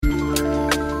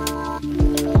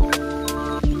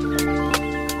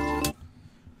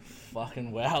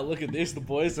Fucking wow, look at this. The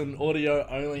boys an audio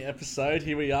only episode.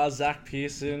 Here we are, Zach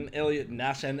Pearson, Elliot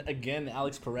Nash, and again,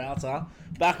 Alex Peralta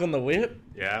back on the whip.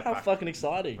 Yeah. How fucking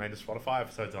exciting. I mean, the Spotify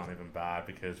episodes aren't even bad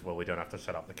because, well, we don't have to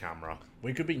set up the camera.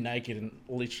 We could be naked and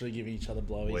literally give each other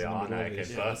blowies. We in the are middle of naked.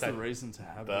 this. Yeah, that's the reason to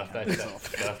have Birthday the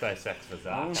sex, birthday sex for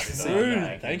Zach. Happy True.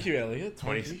 birthday. Thank you, Elliot.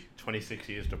 26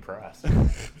 years depressed.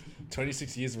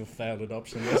 26 years of a failed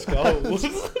adoption. Let's go.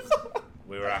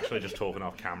 We were actually just talking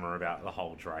off camera about the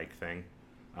whole Drake thing.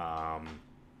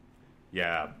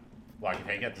 Yeah, like if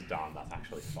he gets done, that's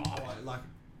actually fine. like,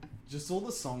 just all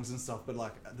the songs and stuff, but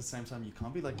like at the same time, you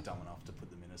can't be like dumb enough to put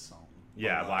them in a song.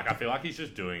 Yeah, But, like I feel like he's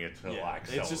just doing it to yeah, like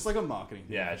sell. it's just like a marketing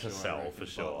thing. Yeah, for it's just sure, sell I reckon, for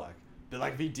sure. But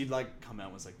like if he did like come out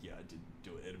and was like, yeah, I did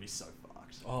do it, it'd be so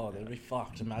fucked. Oh, that'd be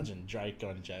fucked. Imagine Drake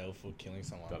going to jail for killing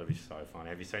someone. That'd be so funny.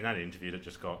 Have you seen that interview that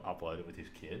just got uploaded with his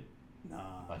kid? Nah.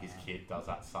 Like his kid does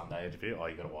that Sunday interview. Oh,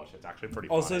 you gotta watch it. It's actually pretty.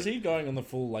 Oh, funny. so is he going on the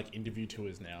full like interview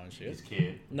tours now and shit? His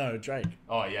kid. No, Drake.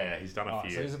 Oh yeah, he's done a Oh,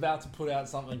 few. so he's about to put out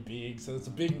something big. So it's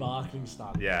a big marketing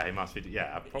stunt. Yeah, he must be.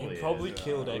 Yeah, probably. He probably is.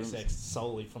 killed Yeah. XX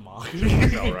solely for marketing.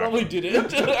 So He probably did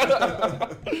it.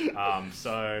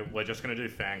 So we're just gonna do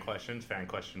fan questions. Fan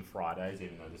question Fridays,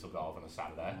 even though this will go off on a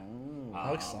Saturday.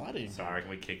 How exciting. So I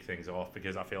reckon we kick things off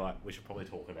because I feel like we should probably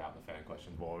talk about the fan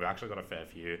questions more. We've actually got a fair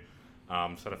few.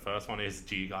 So the first one is,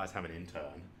 do you guys have an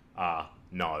intern?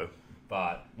 No,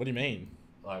 but What do you mean?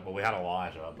 like, well, we had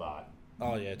Elijah, but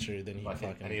Oh yeah, true. Then he like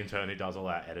fucking. an intern who does all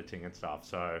that editing and stuff.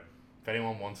 So if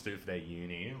anyone wants to for their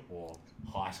uni or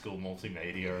high school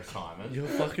multimedia assignment, You're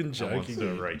fucking and joking. wants to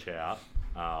me. reach out,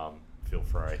 feel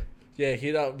free. Yeah,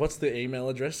 hit up. What's the email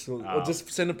address? Or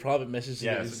just send a private message to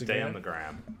Yeah, the it's Instagram. DM the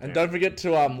gram. And Yeah. don't forget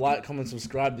to like, comment,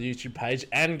 subscribe to the YouTube page,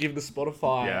 and give the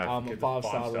Spotify a give it 5-star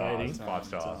 5 stars. rating. 5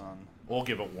 stars. Done. Or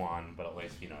give it 1, but at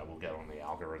least, we'll get on the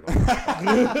algorithm.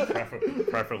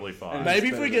 Preferably 5. Maybe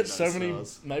if better we than get no so many,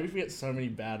 stars. maybe if we get so many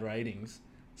bad ratings,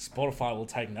 Spotify will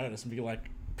take notice and be like,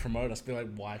 promote us. Be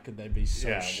like, why could they be so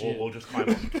Yeah, shit? we'll just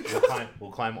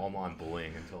we'll claim online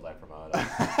bullying until they promote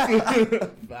us.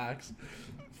 Facts.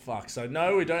 Fuck. So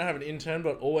no, we don't have an intern,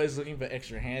 but always looking for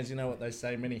extra hands. You know what they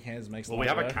say? Many hands makes Well, light we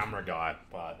have a work. camera guy,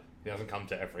 but he doesn't come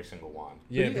to every single one.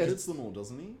 Yeah, But he because, edits them all,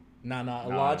 doesn't he? no. No,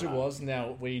 Elijah no. was.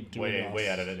 Now we do. We it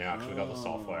edit it now because we've got the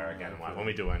software again. okay. Like, when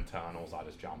we do internals, I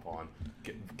just jump on,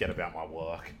 get about my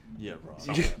work. Yeah,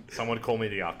 right. Someone call me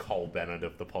the Cole Bennett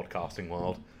of the podcasting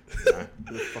world. You know?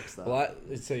 Who the fuck's that? Well,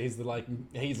 so he's like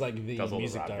the Does all the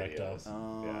music rap director,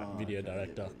 videos. Yeah. video okay,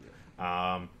 director.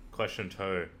 Question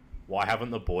 2. Why haven't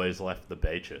the boys left the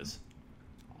beaches?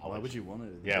 Why would you want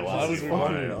it? Yeah, Why why would would we you want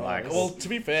want it? it? Like, Well, to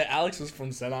be fair, Alex was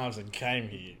from St. Ives and came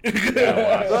here.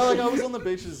 Well, like I was on the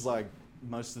beaches like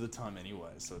most of the time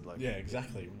anyway, so like Yeah,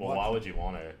 exactly. well, why would you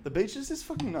want it? the beaches is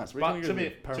fucking nice. We're But gonna go to be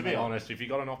Parramatta. honest, if you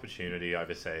got an opportunity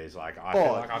overseas, like I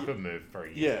feel like I could move for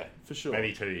a year. Yeah, for sure.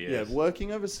 Maybe 2 years. Yeah,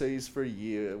 working overseas for a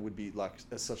year would be like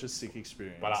such a sick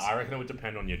experience. But I reckon it would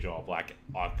depend on your job. Like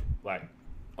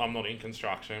I'm not in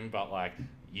construction, but like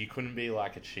you couldn't be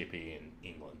like a chippy in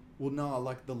England. Well, no,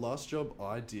 like the last job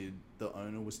I did, the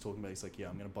owner was talking about. He's like, "Yeah,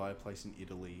 I'm gonna buy a place in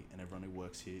Italy, and everyone who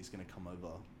works here is gonna come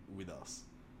over with us."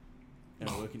 And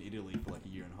I work in Italy for like a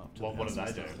year and a half. till What the do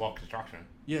house they is do? done. What construction?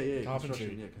 Yeah, Carpentry. construction.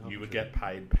 Yeah, You carpentry. would get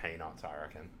paid peanuts, I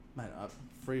reckon. Mate,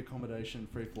 free accommodation,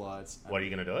 free flights. What are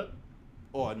you gonna do it?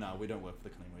 Oh no, we don't work for the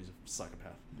cleaner. He's a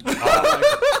psychopath.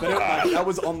 Like, that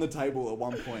was on the table at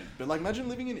one point. But like, imagine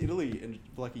living in Italy and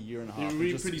for like a year and a half, It'd and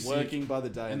be just pretty sick. working by the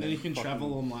day, And then you can fucking-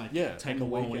 travel on like yeah, take on a the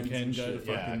long weekends weekend, and go to shit.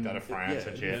 Yeah, fucking go to France yeah,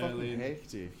 and shit. fucking Berlin.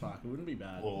 hectic. Fuck, it wouldn't be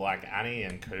bad. Well, like Annie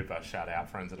and Cooper, shout out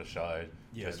friends of the show,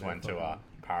 Yeah, just they're went to fucking-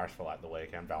 Paris for like the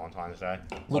weekend, Valentine's Day.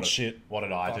 Good shit. What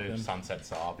did I Fuck do? them. Sunset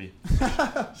Sabi,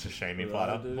 sashimi Right,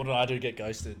 platter. dude. What did I do? Get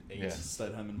ghosted? Eat. Yeah.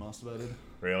 Stayed home and masturbated.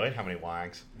 Really? How many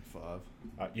wanks? 5.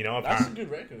 That's a good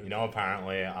record.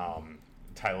 Apparently,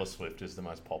 Taylor Swift is the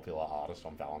most popular artist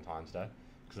on Valentine's Day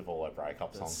because of all her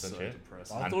breakup songs That's and so shit.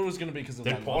 depressing. I thought it was gonna be because of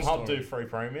Did that love Pornhub story. do free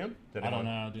premium? Did I don't anyone-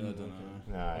 know. I I didn't don't look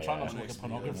know. at- No, I try not to yeah. look at HBO.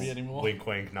 pornography anymore. Wink,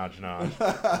 wink, nudge, nudge.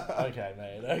 Okay,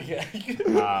 mate.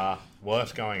 Okay.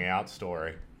 Worst going out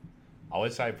story. I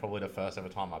would say probably the first ever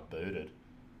time I booted.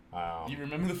 You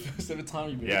remember the first ever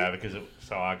time you? Yeah, because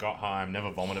so I got home,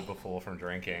 never vomited before from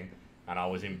drinking, and I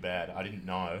was in bed. I didn't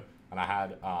know, and I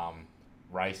had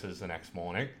races the next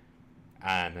morning,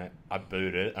 and I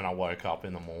booted, and I woke up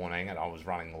in the morning, and I was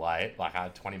running late. Like I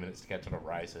had 20 minutes to get to the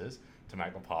races to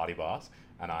make the party bus,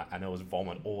 and there was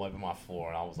vomit all over my floor,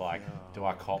 and I was like, do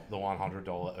I cop the $100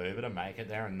 Uber to make it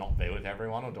there and not be with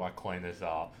everyone, or do I clean this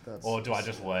up, That's or do I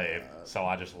just so leave? bad. So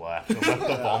I just left. I left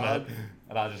the vomit,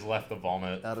 and I just left the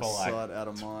vomit Out for of like sight, out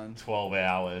of mind. 12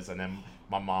 hours, and then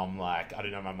my mum, like, I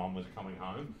didn't know my mum was coming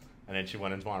home, And then she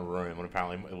went into my room, and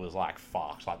apparently it was like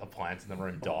fucked. Like the plants in the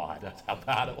room died. That's how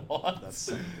bad it was. That's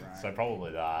so right. So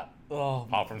probably that. Oh,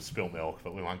 Apart from spill milk,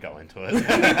 but we won't go into it.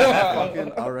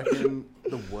 I reckon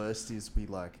the worst is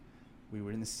we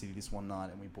were in the city this one night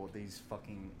and we bought these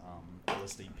fucking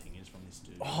LSD pingers from this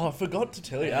dude. oh, I forgot to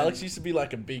tell you. Alex used to be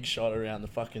like a big shot around the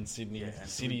fucking Sydney Yeah, and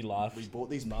so city life. We bought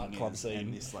these nightclub pingers scene.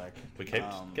 and this like. We keep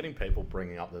getting people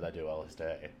bringing up that they do LSD.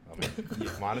 I mean,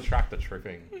 Yeah. might attract the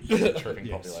tripping population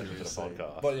to the seriously.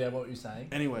 podcast. But yeah, what were you saying?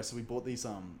 Anyway, so we bought these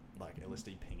like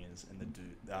LSD pingers, and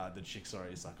the chick,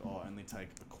 sorry, is like, oh, only take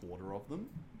a quarter of them,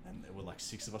 and there were like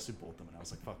 6 of us who bought them, and I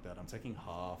was like, fuck that, I'm taking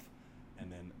half,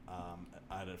 and then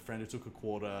I had a friend who took a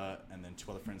quarter, and then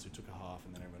 2 other friends who took a half,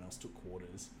 and then everyone else took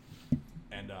quarters,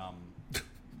 and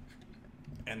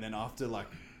then after like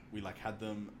we like had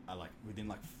them, like within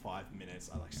like 5 minutes,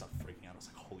 I like started freaking out. I was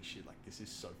like, holy shit, like this is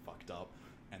so fucked up,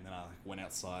 and then I like went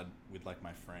outside with like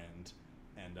my friend.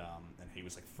 And he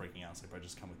was like freaking out. I was like, bro,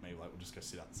 just come with me. Like, we'll just go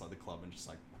sit outside the club and just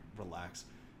like relax.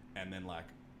 And then like,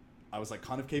 I was like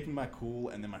kind of keeping my cool.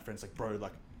 And then my friend's like, bro,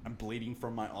 like I'm bleeding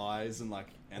from my eyes and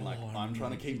I'm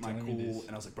trying to keep my cool.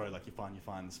 And I was like, bro, like you're fine,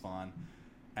 it's fine.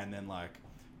 And then like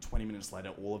 20 minutes later,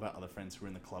 all of our other friends who were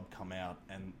in the club come out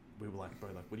and we were like, bro,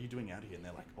 like what are you doing out here? And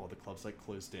they're like, oh, the club's like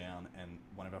closed down. And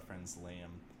one of our friends,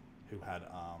 Liam, who had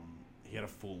he had a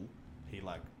full, he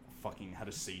like fucking had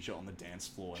a seizure on the dance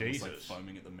floor and was like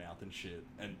foaming at the mouth and shit.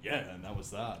 And yeah, and that was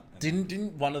that. And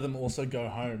Didn't one of them also go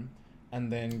home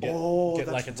and then get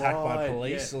like that's attacked by right.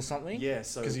 police Yeah. or something? Yeah,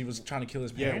 so because he was trying to kill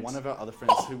his parents. yeah, one of our other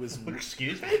friends who was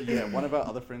Excuse me? yeah, one of our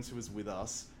other friends who was with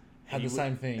us Had the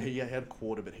same thing. He had a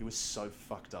quarter, but he was so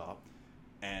fucked up,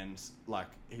 and like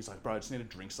he was like, bro, I just need to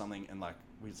drink something, and like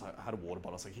I had a water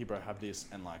bottle. I was like, here, bro, have this,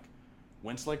 and like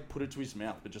went to like put it to his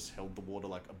mouth, but just held the water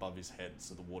like above his head,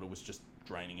 so the water was just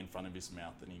draining in front of his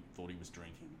mouth, and he thought he was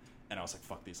drinking. And I was like,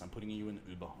 fuck this, I'm putting you in an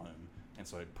Uber home. And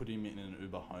so I put him in an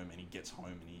Uber home, and he gets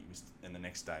home, and the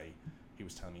next day he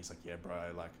was telling me, he's like, yeah, bro, I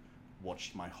like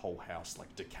watched my whole house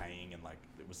like decaying and like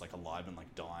it was like alive and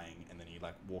like dying. And then he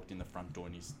like walked in the front door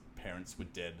and his parents were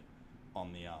dead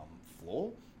on the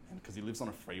floor, and because he lives on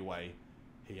a freeway,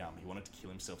 he wanted to kill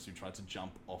himself, so he tried to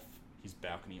jump off his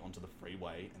balcony onto the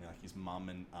freeway, and like his mum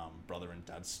and brother and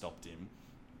dad stopped him,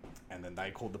 and then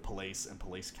they called the police, and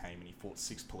police came, and he fought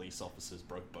 6 police officers,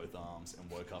 broke both arms, and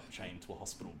woke up chained to a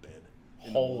hospital bed.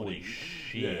 Holy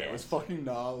shit. Yeah, it was fucking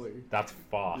gnarly. That's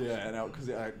fucked. Yeah, and because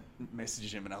I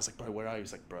messaged him and I was like, bro, where are you? He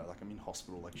was like, bro, like I'm in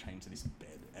hospital, like chained to this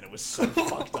bed, and it was so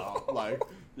fucked up. Like,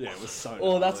 yeah, it was so.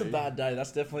 Oh, that's a gnarly. bad day.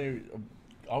 That's definitely.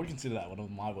 I would consider that one of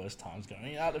my worst times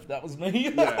going out if that was me. Yeah,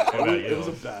 What about it was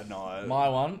a yours? bad night. My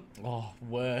one,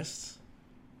 worst.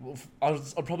 Well,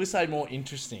 I'd probably say more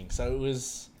interesting. So it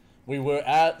was, we were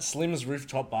at Slim's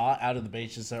rooftop bar out of the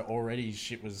beaches, so already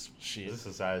shit was shit. This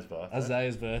is Isaiah's birthday.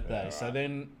 Isaiah's birthday. Yeah, So right.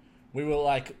 then we were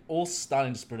like all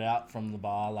starting to spread out from the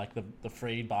bar, like the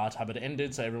free bar tab had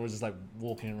ended, so everyone was just like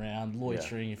walking around,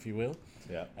 loitering, if you will.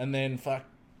 Yeah. And then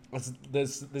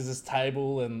there's this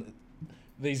table and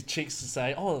these chicks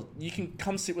say, oh, you can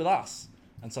come sit with us.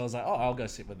 And so I was like, oh, I'll go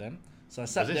sit with them. So I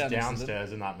sat Was this down.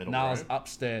 downstairs in that middle No, room? it was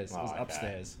upstairs. It was Oh, okay.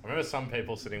 upstairs. I remember some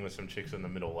people sitting with some chicks in the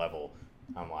middle level.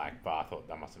 I'm like, but I thought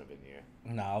that mustn't have been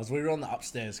you. No, we were on the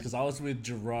upstairs because I was with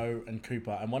Jerome and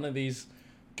Cooper, and one of these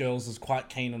girls was quite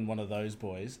keen on one of those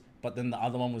boys, but then the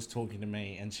other one was talking to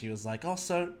me, and she was like, oh,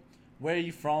 so where are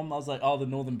you from? I was like, oh, the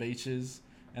Northern Beaches.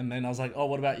 And then I was like, oh,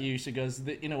 what about you? She goes,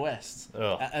 the Inner West.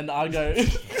 Ugh. And I go,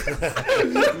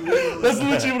 that's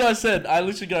literally what I said. I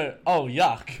literally go, oh,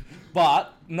 yuck.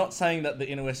 But not saying that the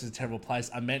Inner West is a terrible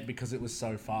place. I meant because it was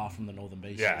so far from the Northern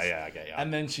Beaches. Yeah, I get you.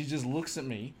 And then she just looks at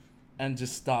me and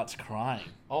just starts crying.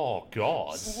 Oh,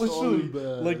 God. Literally, bad.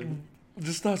 like,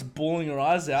 just starts bawling her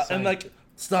eyes out Same. and, like,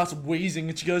 starts wheezing.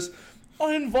 And she goes,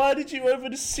 I invited you over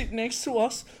to sit next to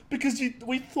us because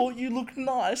we thought you looked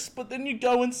nice, but then you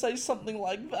go and say something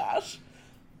like that.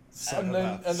 And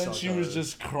then she was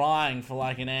just crying for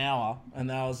like an hour,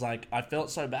 and I was like, I felt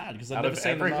so bad because I've Out never of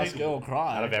seen a nice everything- girl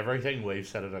cry. Out of everything we've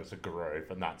said it as a group,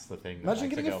 and that's the thing. That Imagine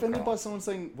makes a getting girl offended cry. by someone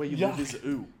saying where you Yuck. live is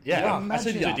ooh. Yeah, I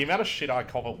said Dude, yuck. the amount of shit I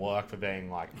cop at work for being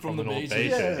like from the North beaches.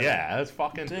 Beaches, Yeah. yeah, it's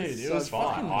fucking. Dude, it it's was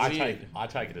fine. fucking weird. I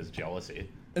take it as jealousy.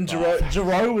 And But-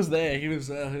 Jerome was there. He was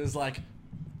like,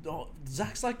 oh,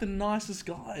 Zach's like the nicest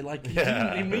guy. Like, he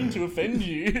didn't mean to offend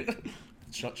you.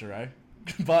 Shot Jerome.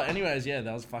 But anyways, yeah,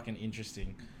 that was fucking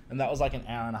interesting. And that was like an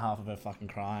hour and a half of her fucking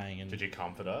crying. And Did you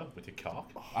comfort her with your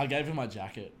cock? I gave her my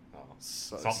jacket. Oh,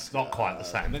 So it's not quite the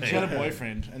same And then thing. she had a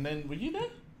boyfriend. And then, were you there?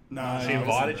 No, She I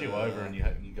invited wasn't you there. over, and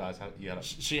you guys had a.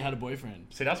 She had a boyfriend.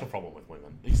 See, that's a problem with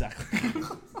women. Exactly.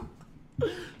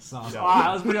 sus. Yeah.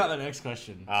 Alright, let's bring out the next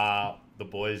question. The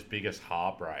boys' biggest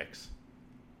heartbreaks.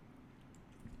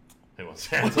 Who wants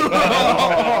to answer?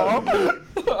 Now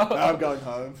I'm going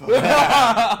home.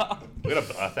 We got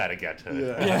a birthday to get to.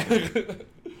 Yeah.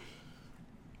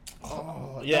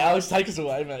 Yeah, Alex, take us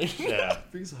away, mate. Yeah.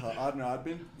 Things are hard. I don't know. I've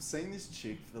been seeing this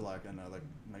chick for like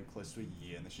maybe close to a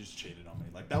year, and then she just cheated on me.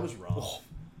 Like that was rough.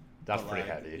 That's But, pretty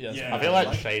like, heavy. yeah, I feel like,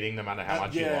 like- cheating, no matter how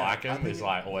much you yeah, like I him, think is it-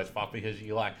 like always fucked because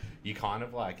you kind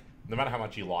of like, no matter how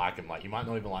much you like him, like you might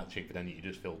not even like the chick, but then you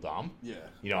just feel dumb. Yeah.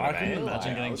 You know I what I couldn't mean? imagine Like,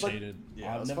 I getting was like- cheated.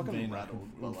 yeah, I I've was never fucking been. rattled, It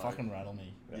but, would like- fucking rattle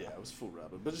me. Yeah, it was full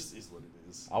rattled, but it just is what it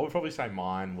is. I would probably say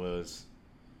mine was.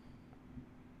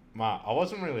 I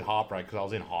wasn't really heartbreak because I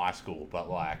was in high school, but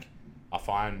like, I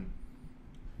find.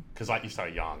 Because like you're so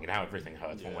young, you know how everything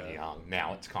hurts when Yeah. you're young.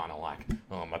 Now it's kind of like,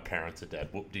 oh, my parents are dead,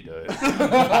 whoop-de-doo.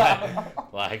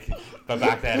 like, but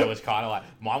back then it was kind of like,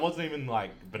 mine wasn't even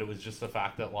like, but it was just the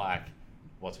fact that like,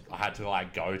 I had to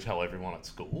like go tell everyone at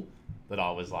school that I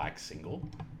was like single.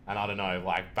 And I don't know,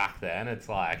 like back then it's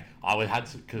like,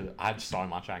 cause I had so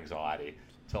much anxiety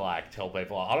to like tell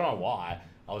people, I don't know why.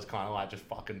 I was kind of like just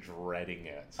fucking dreading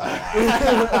it. So,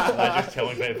 like just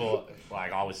telling people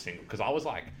like I was single. Because I was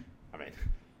like, I mean,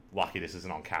 lucky this isn't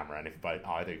on camera, and if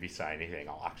either of you say anything,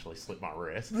 I'll actually slip my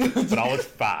wrist. But I was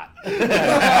fat.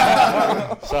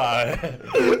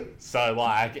 so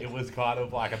like, it was kind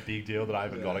of like a big deal that I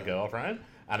even got a girlfriend.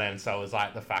 And then so it was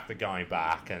like the fact that going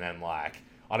back and then like,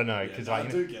 I don't know, because no, I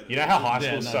like, do get it. you know how high Yeah,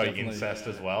 school's no, so definitely, incest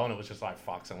yeah. as well, and it was just like,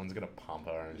 fuck, someone's gonna pump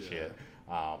her and Yeah. shit.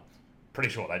 Pretty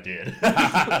sure they did.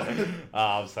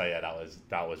 So yeah,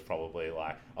 that was probably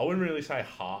like, I wouldn't really say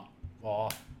heart. Oh,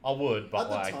 I would, but At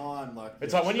the like, time, like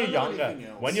it's yeah, like when she you're don't know younger.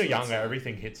 anything else, When you're so it's younger, like-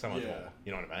 everything hits so much Yeah. more.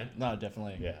 You know what I mean? No,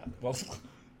 definitely. Yeah. Well,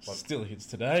 still hits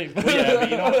today. But yeah,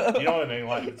 but you know what I mean.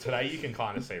 Like today, you can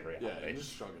kind of see Yeah, reality. you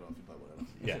just shrug it off. You're like, whatever.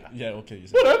 Yeah. Yeah, we'll kill you.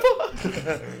 Whatever.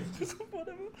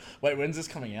 Whatever. Wait, when's this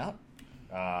coming out?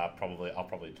 I'll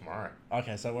probably tomorrow.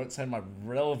 Okay, so I won't say my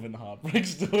relevant heartbreak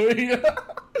story.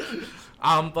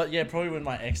 But yeah, probably when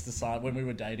my ex decided, when we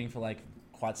were dating for like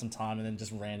quite some time and then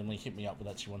just randomly hit me up with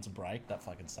that she wants a break, that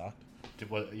fucking sucked.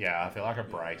 Yeah, I feel like a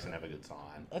break's a never good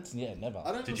sign. That's, yeah, never.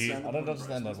 I don't Did you- understand. I don't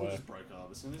understand that word. word. Just break up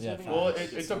as soon as Yeah, you fine. Well,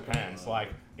 it's it fucking depends. hard. Like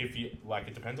if you like,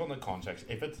 it depends on the context.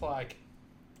 If it's like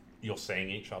you're seeing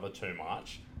each other too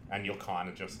much and you're kind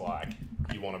of just like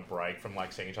you want to break from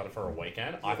like seeing each other for a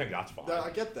weekend, I think that's fine. No, I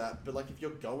get that, but like if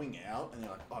you're going out and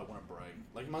you're like, oh, I want to break,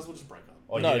 like you might as well just break up.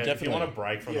 Or No, if you definitely. want to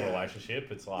break from the Yeah.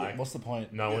 relationship, it's like What's the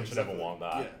point? no Yeah, one should exactly. ever want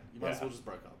that. Yeah, you might as Yeah. well just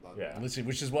break up. Like, Yeah. Literally,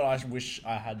 which is what I wish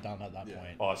I had done at that Yeah.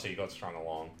 point. Oh, so you got strung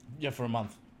along. Yeah, for a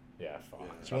month. Yeah, fine. Yeah.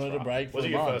 That's So you wanted a right. break Was for it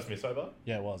a your month? first miss over?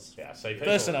 Yeah, it was. Yeah. So people,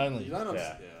 First and only. You don't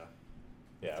understand.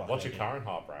 Yeah. Fuck What's your yeah. current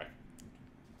heartbreak?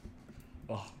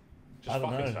 Oh, Just I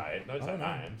don't fucking know. say it. Don't I say don't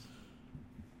know. names.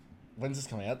 when's this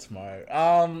coming out?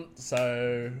 Tomorrow.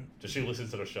 So Does she listen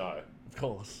to the show? of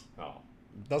course, Oh,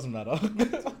 doesn't matter.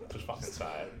 just fucking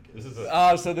say it. This is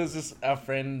a. So there's this our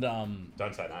friend.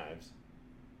 Don't say names.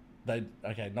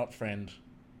 Not friend.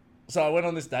 So I went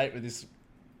on this date with this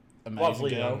amazing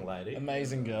Lovely girl. young lady.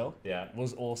 Amazing girl. Yeah.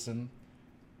 Was awesome.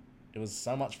 It was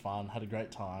so much fun. Had a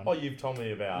great time. Oh, you've told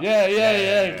me about.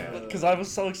 Yeah. Because I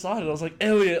was so excited. I was like,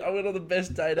 Elliot, I went on the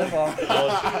best date ever.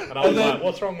 And I was like,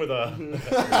 what's wrong with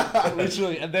her?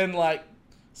 Literally. And then, like,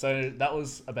 so that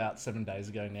was about 7 days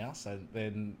ago now. So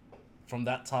then from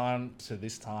that time to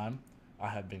this time, I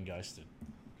have been ghosted.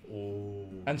 Ooh.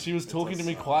 And she was talking to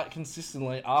me suck. quite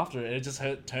consistently after it. It just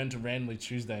turned to randomly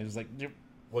Tuesday. It was like, yep,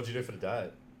 What'd you do for the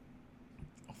date?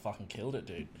 I fucking killed it,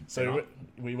 dude. So Dinner?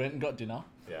 we went and got dinner.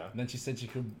 Yeah. And then she said she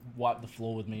could wipe the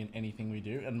floor with me in anything we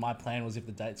do. And my plan was if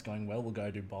the date's going well, we'll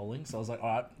go do bowling. So I was like, all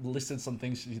right, listed some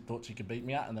things she thought she could beat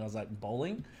me at. And then I was like,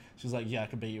 bowling? She was like, yeah, I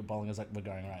could beat you at bowling. I was like, we're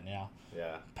going right now.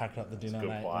 Yeah. Packed up the That's a dinner, good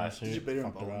mate. play. and Did you beat her in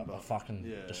fucked bowling, up. I but- fucking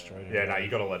Yeah. destroyed her. Yeah, no, you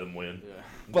gotta let him win. Yeah.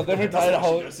 But then we That's played a why she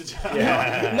whole... ghosted you.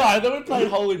 Yeah. No, then we played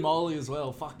Holy Moly as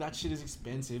well. Fuck, that shit is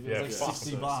expensive. It Yeah, was fuck like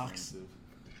 $60. Expensive.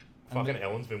 Fucking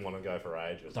Ellen's been wanting to go for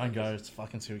ages. Don't go, it's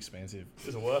fucking too expensive.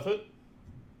 Is it worth it?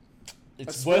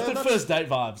 It's swear worth it that's- first date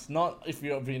vibes, not if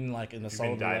you've been like in a If you've been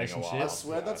solid dating a relationship. I while.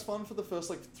 swear that's fun for the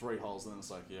first like 3 holes, and then it's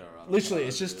like, yeah, right. Literally,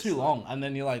 it's just too long, and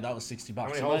then you're like, that was $60. How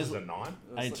many You holes might is as it? 9?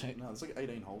 It's 18. like, no, it's like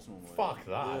 18 holes normally. Fuck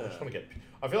that. I Yeah. just want to get.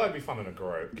 I feel like it'd be fun in a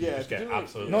group. Yeah, You just if you get do it-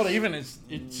 absolutely. Not even, it's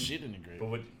shit in a But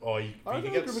group. would, you I you reckon could a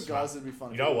get group of smacked. guys would be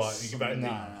fun. You know what? You can Something-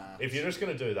 bet- Nah. If you're just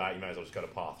gonna do that, you may as well just go to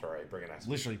par 3, bring an S.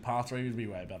 Literally, par 3 would be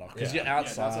way better, because Yeah. you're Yeah,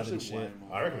 that's outside actually and shit. way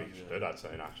more I reckon we fun, should yeah. do that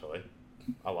soon. Actually,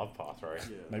 I love par 3. Yeah,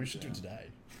 Maybe we should do yeah. it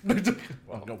today.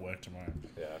 Well. I've got work tomorrow.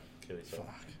 Yeah, kill yourself.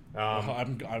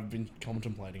 Fuck. I've been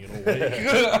contemplating it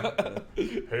all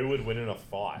week. Who would win in a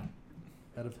fight?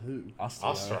 Out of who? Us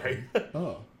Us three. three.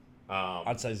 Oh.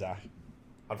 I'd say Zach.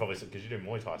 I'd probably say because you do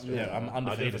Muay Thai. Still. Yeah, I'm I did it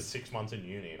undefeated. for 6 months in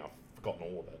uni, and I've forgotten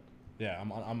all of it. Yeah,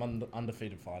 I'm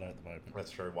undefeated fighter at the moment.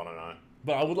 That's true. 1-0.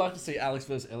 But I would like to see Alex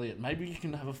versus Elliot. Maybe you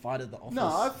can have a fight at the office. No,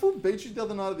 I full beat you the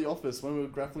other night at the office when we were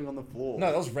grappling on the floor. No,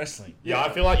 that was wrestling. Yeah, I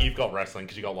feel like you've got wrestling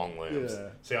because you got long limbs. Yeah.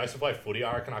 See, I used to play footy.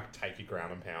 I reckon I could take you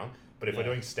ground and pound. But if we're Yeah.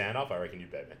 doing stand up, I reckon you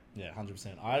beat me. Yeah,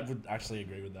 100%. I would actually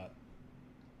agree with that.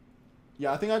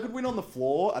 Yeah, I think I could win on the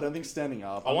floor. I don't think standing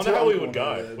up. I wonder how we would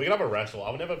go. We could have a wrestle.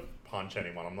 I would never punch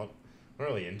anyone. I'm not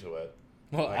really into it.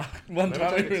 Well, Like, one maybe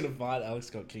time we take were a- in a fight, Alex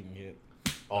got king hit.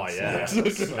 Oh yeah.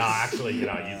 sucks. No, actually,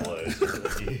 you'd lose.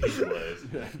 You'd lose.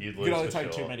 You'd You lose could only for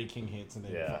take sure. too many king hits and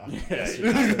then Yeah.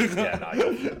 fuck. Yeah,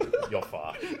 no, you're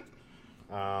fucked.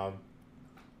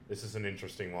 This is an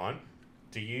interesting one.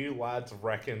 Do you lads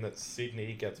reckon that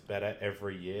Sydney gets better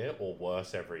every year or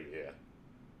worse every year?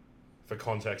 For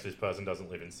context, this person doesn't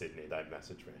live in Sydney. They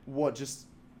messaged me. What, just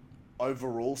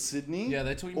overall Sydney? Yeah,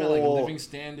 they're talking about like Or- living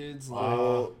standards. Like,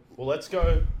 Well, let's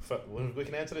go. We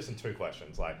can answer this in two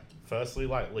questions. Like, firstly,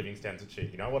 like living standards and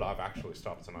shit. You know what I've actually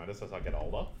started to notice as I get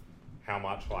older? How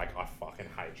much like I fucking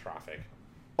hate traffic.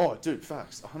 Oh, dude,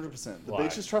 facts. 100%. The Like-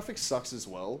 beaches traffic sucks as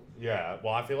well. Yeah,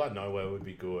 well, I feel like nowhere would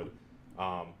be good.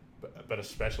 But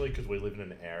especially because we live in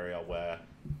an area where,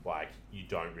 like, you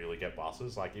don't really get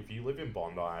buses. Like, if you live in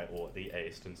Bondi or the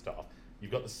East and stuff,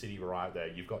 you've got the city right there.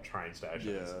 You've got train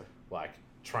stations. Yeah. Like,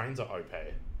 trains are OP.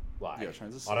 Like, Yeah,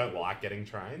 trains are so I don't good. like getting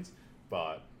trains,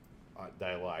 but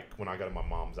they, like, when I go to my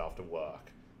mum's after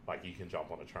work, like, you can jump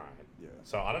on a train. Yeah.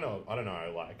 So, I don't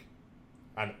know, like,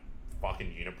 and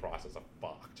fucking unit prices are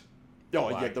fucked. Oh,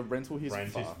 Like, yeah, the rental here's rent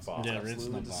is fucked. fucked. Yeah, It's rent's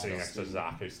absolutely not Sitting next to disgusting.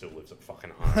 Zach, who still lives at fucking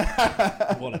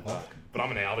home. whatever. But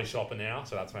I'm an hourly shopper now,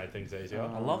 so that's made things easier.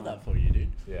 I love that for you, dude.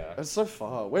 Yeah, It's so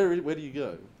far. Where do you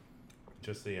go?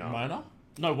 just the Mona?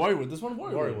 No, Warrwood. There's one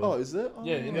Warrwood. Warrwood. Oh, is there? Oh,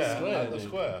 Yeah, in the yeah, square, the dude.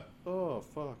 square. Oh,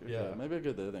 fuck. Okay. Yeah. Maybe I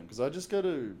go there then. Because I just go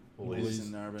to Woolies. Woolies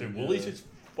in Narrabeen. Dude, yeah. Woolies is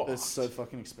fucked. It's so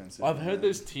fucking expensive. I've heard man.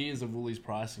 there's tiers of Woolies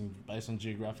pricing based on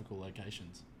geographical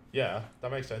locations. Yeah,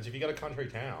 that makes sense. If you go to country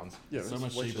towns, Yeah, so it's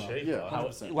much way cheaper. cheaper. Yeah, How,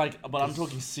 100%. like, but I'm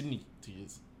talking Sydney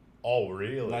tiers. oh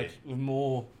really? Like, with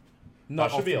more,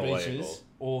 not should off be the illegal. beaches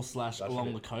or slash That should along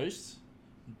be- the coast.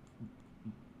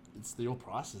 It's your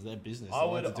prices, their business. I They're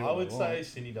allowed would to do I what would they say want.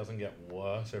 Sydney doesn't get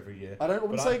worse every year. I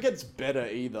wouldn't But say it gets better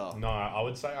either. No, I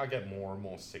would say I get more and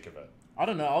more sick of it. I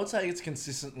don't know. I would say it's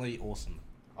consistently awesome.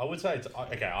 I would say it's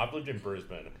okay. I've lived in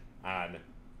Brisbane, and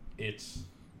it's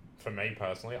for me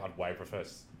personally, I'd way prefer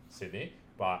Sydney,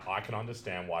 but I can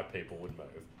understand why people would move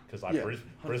because like Yeah,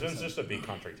 Brisbane's 100%. just a big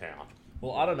country town.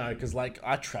 Well, I don't know because like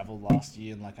I traveled last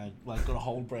year and like I got a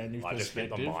whole brand new I just hit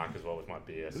the perspective. mic as well with my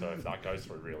beer, so if that goes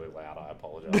through really loud, I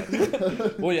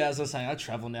apologize. Well, yeah, as I was saying, I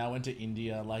travel now. I went to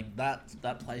India. Like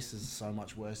that place is so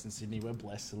much worse than Sydney. We're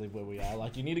blessed to live where we are.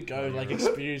 Like you need to go like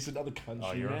experience another country.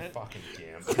 Oh, you're man. a fucking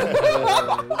gimp.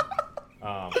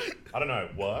 I don't know,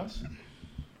 worse.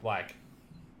 Like,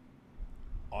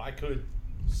 I could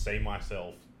see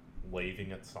myself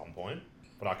leaving at some point,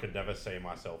 but I could never see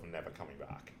myself never coming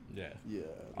back. Yeah. Yeah.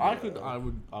 I yeah.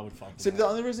 would fuck with See, that. the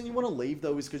only reason you want to leave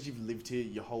though is because you've lived here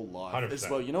your whole life 100%. as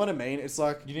well. You know what I mean? It's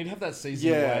like, You need to have that season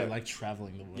Yeah. away, like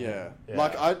traveling the world. yeah,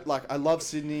 Yeah. like I love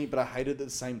Sydney, but I hate it at the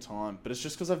same time. But it's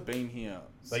just because I've been here.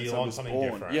 So you since I want was something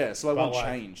born. different. Yeah, so I But, want like,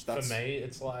 change. That's For me,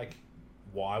 it's like,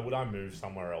 why would I move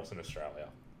somewhere else in Australia?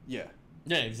 yeah.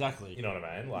 Yeah, exactly. You know what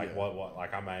I mean? Like, Yeah. what?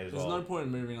 Like, I may as There's well. no point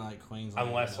in moving to, like Queensland.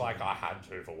 Unless, like, I had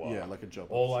to for work. Yeah, like a job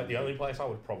Or, like, the opportunity. only place I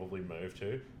would probably move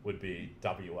to would be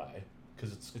WA.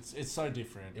 Because it's so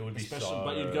different. It would be especially, so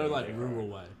but you'd go like different. rural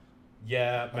way.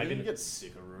 yeah, I think maybe you get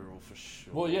sick of rural for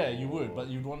sure. Well, yeah, you would, but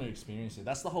you'd want to experience it.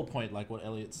 That's the whole point. Like what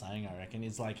Elliot's saying, I reckon,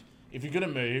 is like if you're gonna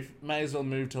move, may as well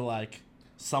move to like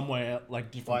somewhere like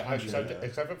different like country.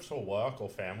 except if it's for work or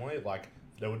family, like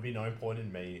there would be no point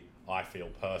in me. I feel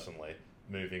personally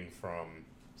moving from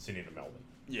Sydney to Melbourne.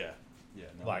 yeah, yeah.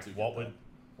 No, I Like do what get would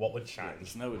that. Yeah, change?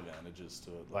 there's no advantages to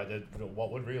it. Like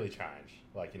what would really change?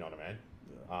 Like you know what I mean?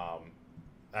 Yeah.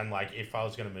 And like if I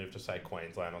was gonna move to say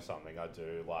Queensland or something, I'd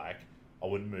do like I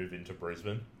wouldn't move into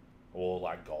Brisbane or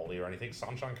like Goldie or anything.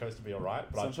 Sunshine Coast would be alright,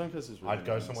 but Sunshine Coast is really I'd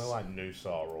go nice. somewhere like Noosa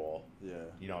or Yeah.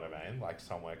 you know what I mean? Like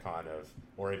somewhere kind of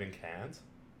or even Cairns.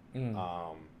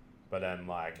 Mm. But then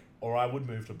like, or I would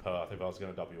move to Perth if I was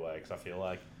going to WA because I feel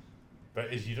like,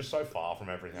 but you're just so far from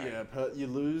everything. Yeah, you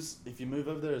lose if you move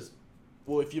over there.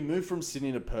 Well, if you move from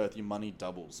Sydney to Perth, your money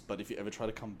doubles. But if you ever try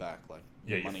to come back, like Yeah,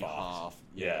 your you're money fucked. half.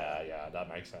 Yeah, that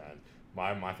makes sense.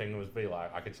 My thing was be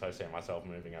like, I could so see myself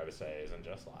moving overseas and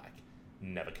just like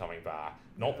never coming back.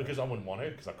 Not because I wouldn't want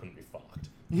to, because I couldn't be fucked.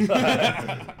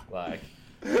 Like,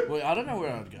 Well, I don't know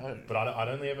where I'd go. But I'd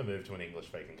only ever move to an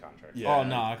English-speaking country. Oh,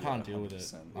 no, I can't deal with it.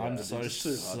 100%. I'm it's so just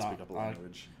too hard to pick up a I-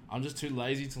 language. I'm just too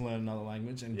lazy to learn another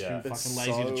language and Yeah. too It's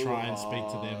fucking lazy to so try and speak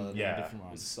to them in Yeah. a different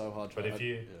one. It's so hard to But if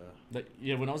you-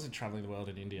 Yeah, when I was traveling the world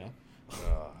in India,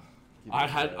 Ugh.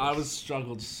 I was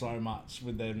struggled so much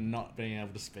with them not being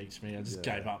able to speak to me. I just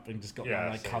Yeah. gave up and just got Yeah, my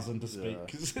like same. cousin to speak.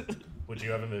 'Cause Would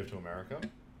you ever move to America?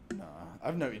 Nah, I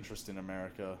have no interest in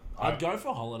America. I'd go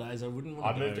for holidays. I wouldn't want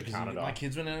I'd to go move to because Canada. my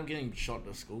kids would end up getting shot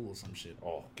at school or some shit.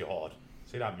 Oh God!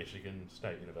 See that Michigan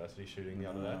State University shooting the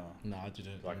other day? No, I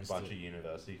didn't. Like I a missed bunch it. of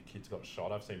university kids got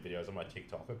shot. I've seen videos on my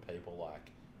TikTok of people like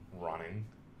running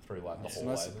through like the It's no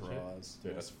hallways and shit. surprise.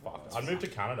 Dude, No that's surprise. fucked. I'd move to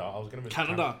Canada. I was gonna move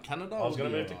Canada. to Canada. I was would gonna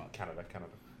be move to alright. Canada.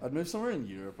 I'd move somewhere in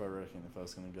Europe, I reckon, if I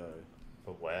was gonna go.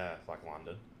 But where? Like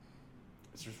London.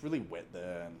 It's just really wet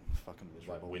there and fucking Like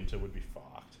miserable. winter would be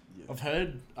fucked. Yeah. I've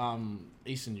heard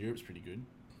Eastern Europe's pretty good.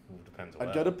 Well, depends. I'd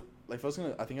where. go to like if I was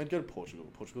gonna. I think I'd go to Portugal.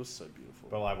 Portugal's so beautiful.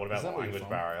 But like, what about Is that the where you're language from?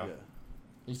 barrier? yeah,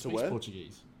 He To speaks where?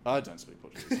 Portuguese. I don't speak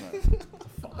Portuguese. No.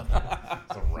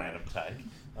 It's a random take.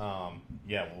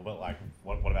 Yeah. Well, but like,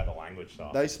 what about the language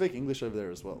stuff? They speak English over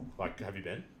there as well. Like, have you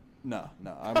been? No.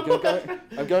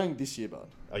 I'm going this year, bud.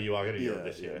 Oh, you are going to Yeah, Europe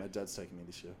this year. my dad's taking me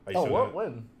this year. Are you still gonna-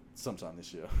 When? Sometime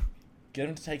this year. Get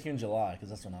him to take you in July because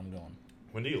that's when I'm going.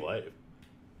 When do you leave?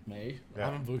 Me? Yeah.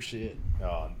 I haven't booked shit.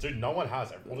 Oh, dude, no one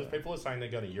has. All these people are saying they're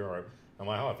going to Europe. I'm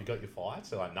like, oh, have you got your flights?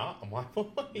 They're like, nah. I'm like,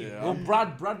 what? Yeah. Well,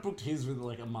 Brad booked his with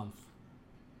like a month.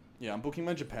 Yeah, I'm booking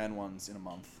my Japan ones in a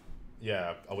month.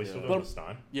 Yeah, are we still Yeah. doing But- the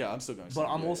Stone? Yeah, I'm still going. But to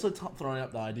I'm yeah, also yeah. throwing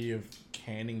up the idea of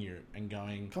canning Europe and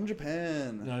going. Come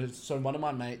Japan. You know, so one of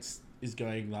my mates is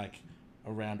going like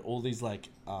around all these like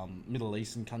Middle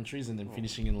Eastern countries and then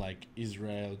finishing in like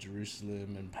Israel,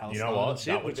 Jerusalem, and Palestine. You know what? and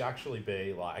shit, That would which- actually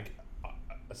be like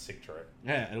a sick trip.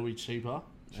 yeah, it'll be cheaper.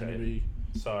 And it'll Cheap.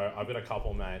 be So I've got a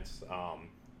couple mates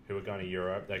who are going to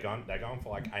Europe. They're going for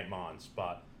like 8 months,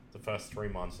 but the first 3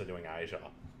 months they're doing Asia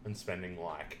and spending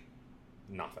like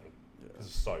nothing because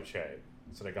it's so cheap.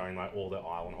 So they're going like all the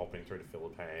island hopping through the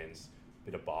Philippines,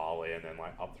 bit of Bali, and then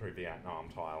like up through Vietnam,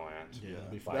 Thailand. yeah, it'll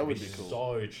be Like, fun. That would it's be cool.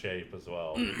 so cheap as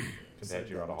well compared Save to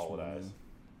your that other much money. holidays.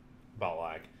 But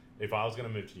like, if I was going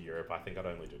to move to Europe, I think I'd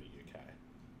only do the UK.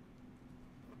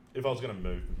 If I was going to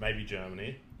move, maybe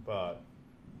Germany, but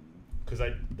because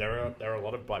there are a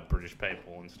lot of like British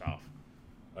people and stuff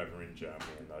over in Germany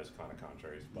and those kind of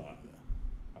countries, but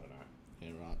I don't know. Yeah,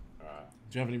 right. All right.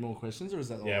 Do you have any more questions, or is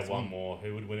that the Yeah, last one more.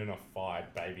 Who would win in a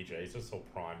fight, Baby Jesus or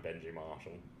Prime Benji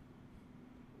Marshall?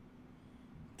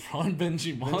 Prime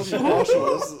Benji Marshall. Benji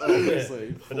Marshall, this is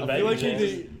obviously. But the I baby, feel like he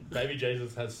Jesus, did- baby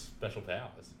Jesus has special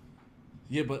powers.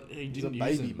 Yeah, but he He's a didn't use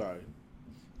baby, them. bro.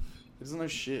 He doesn't know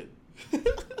shit.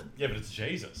 Yeah, but it's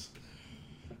Jesus.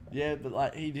 Yeah, but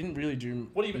like he didn't really do.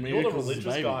 What do you mean? You're the miracles as a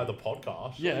religious baby. guy of the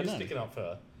podcast. Yeah, I You're know. sticking up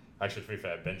for. Actually, to be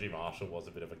fair, Benji Marshall was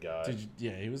a bit of a guy.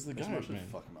 Yeah, he was the Benji guy, Marshall man.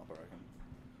 would fuck him up, I reckon.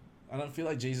 I don't feel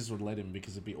like Jesus would let him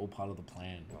because it'd be all part of the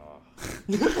plan.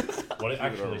 What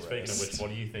actually? arrest. Speaking of which, what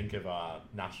do you think of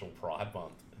National Pride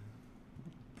Month?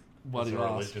 Why do you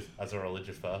ask? As a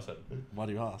religious person, Why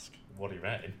do you ask? what do you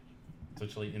mean? It's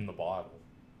literally in the Bible.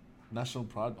 National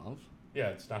Pride Month. Yeah,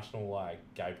 it's National like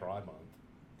Gay Pride Month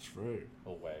True.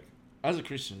 or WEG. As a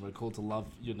Christian, we're called to love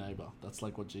your neighbor. That's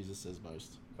like what Jesus says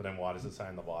most. But then why does it say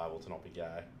in the Bible to not be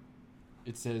gay?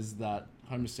 It says that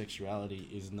homosexuality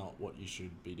is not what you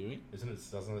should be doing, Doesn't it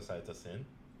say it's a sin?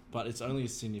 but it's only a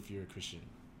sin if you're a Christian.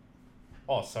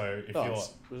 Oh, so if Oh, you're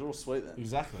it's all sweet then.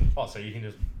 Exactly. oh, so you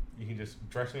can just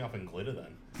dress me up in glitter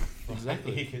then.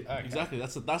 Exactly. Okay. Exactly.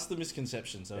 That's the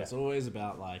misconception. So it's Yeah. always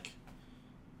about like,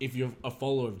 if you're a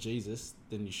follower of Jesus,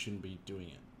 then you shouldn't be doing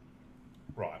it.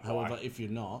 Right. However, like, if you're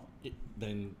not,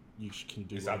 then you can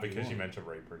do. is that whatever because you want. meant to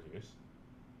reproduce?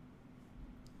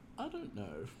 I don't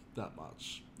know that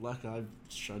much. Like I've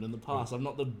shown in the past, I'm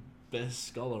not the best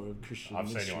scholar of Christian. I've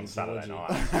seen you on mystery Saturday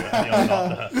theology.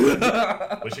 night. You're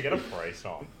not the- we should get a priest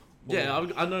on. Yeah,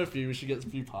 I know a few. We should get a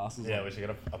few passes. Yeah, on. we should get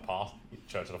a pass.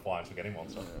 Church of the Flying Spaghetti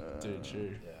Monster. Dude,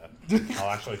 true. Yeah, I'll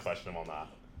actually question him on that.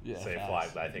 Yeah, See if facts.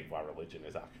 like they think my religion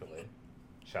is actually.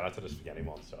 Shout out to the Spaghetti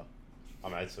Monster. I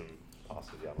made some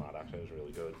pastas the other night. Actually, it was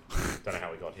really good. Don't know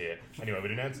how we got here. Anyway, we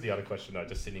didn't answer the other question though.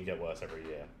 Does Sydney get worse every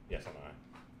year? Yes or no?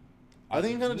 I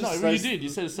think it kind of No, just well, you stays- did. You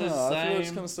said it stays no, the I feel it's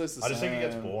same. kind of stays the I just same. think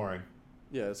it gets boring.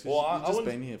 Yeah, it's Well, because I you've just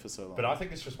wouldn't- been here for so long. But I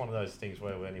think it's just one of those things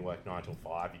where when you work 9 till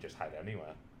 5, you just hate it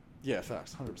anyway. Yeah,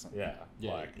 facts, 100%. Yeah.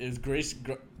 Yeah, Like, it's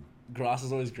grass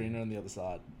is always greener on the other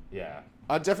side. yeah.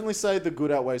 I'd definitely say the good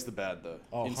outweighs the bad, though.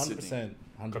 Oh, in 100%. Sydney.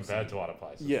 100%. Compared to other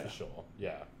places, Yeah. for sure.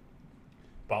 Yeah.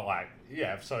 But like,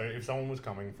 yeah. So if someone was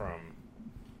coming from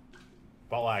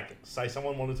But like, say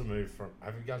someone wanted to move from.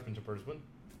 Have you guys been to Brisbane?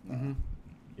 Mm-hmm.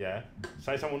 Yeah.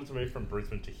 Say someone wanted to move from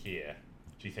Brisbane to here.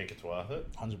 Do you think it's worth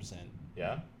it? 100%.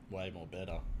 Yeah. Way more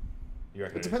better. You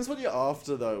reckon? It depends what you're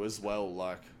after though, as well.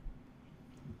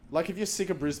 Like if you're sick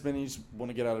of Brisbane, and you just want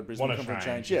to get out of Brisbane, Want come to for a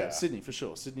change. change, Yeah, yeah. Sydney for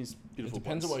sure. Sydney's It beautiful.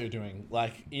 depends on place. what you're doing.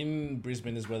 Like in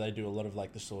Brisbane is where they do a lot of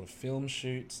like the sort of film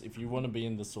shoots. If you want to be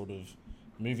in the sort of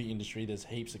movie industry, there's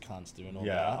heaps of cunts doing all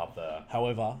Yeah, that. up there.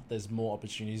 However, there's more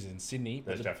opportunities in Sydney.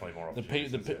 There's but definitely more the,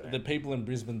 opportunities. the people in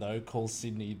Brisbane though call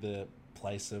Sydney the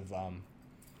place of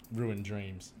ruined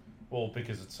dreams. Well,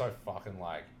 because it's so fucking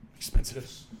like Expensive.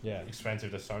 It's Yeah.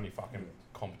 expensive. There's so many fucking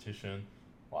competition.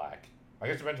 Like, I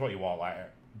guess it depends what you want. Like,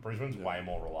 Brisbane's way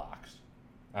more relaxed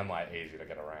and like easy to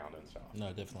get around and stuff. No,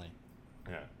 definitely.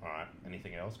 Yeah. All right.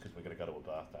 Anything else? Because we're gonna go to a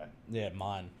birthday. Yeah,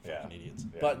 mine. Yeah. Fucking idiots.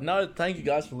 Yeah. But no, thank you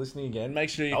guys for listening again. Make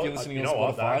sure if Oh, you're listening you on know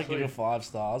what, that Spotify, actually- give it 5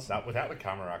 stars. That without the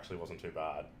camera actually wasn't too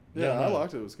bad. Yeah, Yeah, I no.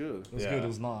 liked it. It was good. It was Yeah. good. It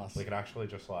was nice. We can actually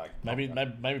just like Maybe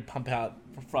pump out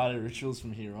Friday rituals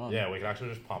from here on. Yeah, we can actually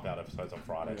just pump out episodes on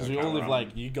Friday. Because we all live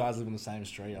like, you guys live in the same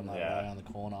street. I'm like Yeah. right around the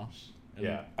corner. And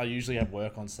Yeah. I usually have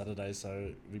work on Saturdays, so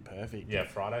it'd be perfect. Yeah,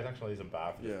 Fridays actually isn't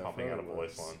bad for just Yeah, pumping out a Friday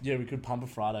voice works. one. Yeah, we could pump a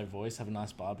Friday voice, have a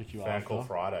nice barbecue Fan after. call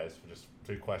Fridays for just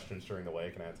 2 questions during the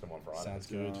week and answer them on Friday. Sounds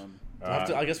good. Um,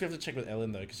 I guess we have to check with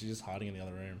Ellen though, because she's just hiding in the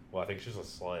other room. Well, I think she's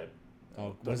asleep. Oh,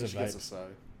 don't where's the think she gets a vape? say.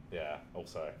 Yeah,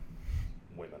 also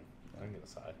women. I'm gonna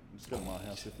say. Just go to my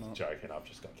house if not. Joking, I've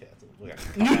just got cancelled. We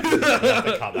have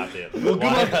to cut that bit. Well, good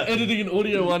luck editing an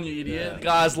audio one, you idiot. Yeah.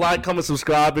 Guys, like, comment,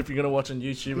 subscribe if you're going to watch on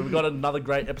YouTube. We've got another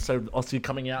great episode of Aussie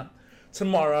coming out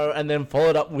tomorrow, and then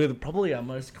followed up with probably our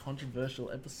most controversial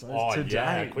episode Oh, today.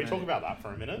 yeah. Can we mate. talk about that for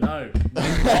a minute? No.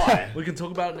 Why? We can talk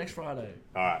about it next Friday.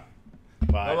 Alright.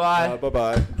 Bye. Bye-bye.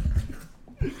 Bye-bye.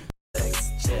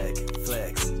 Flex, check,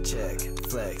 flex, check,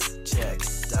 flex, check.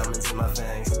 Diamonds in my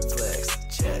veins, flex,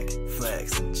 check,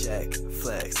 flex, check,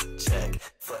 flex, check.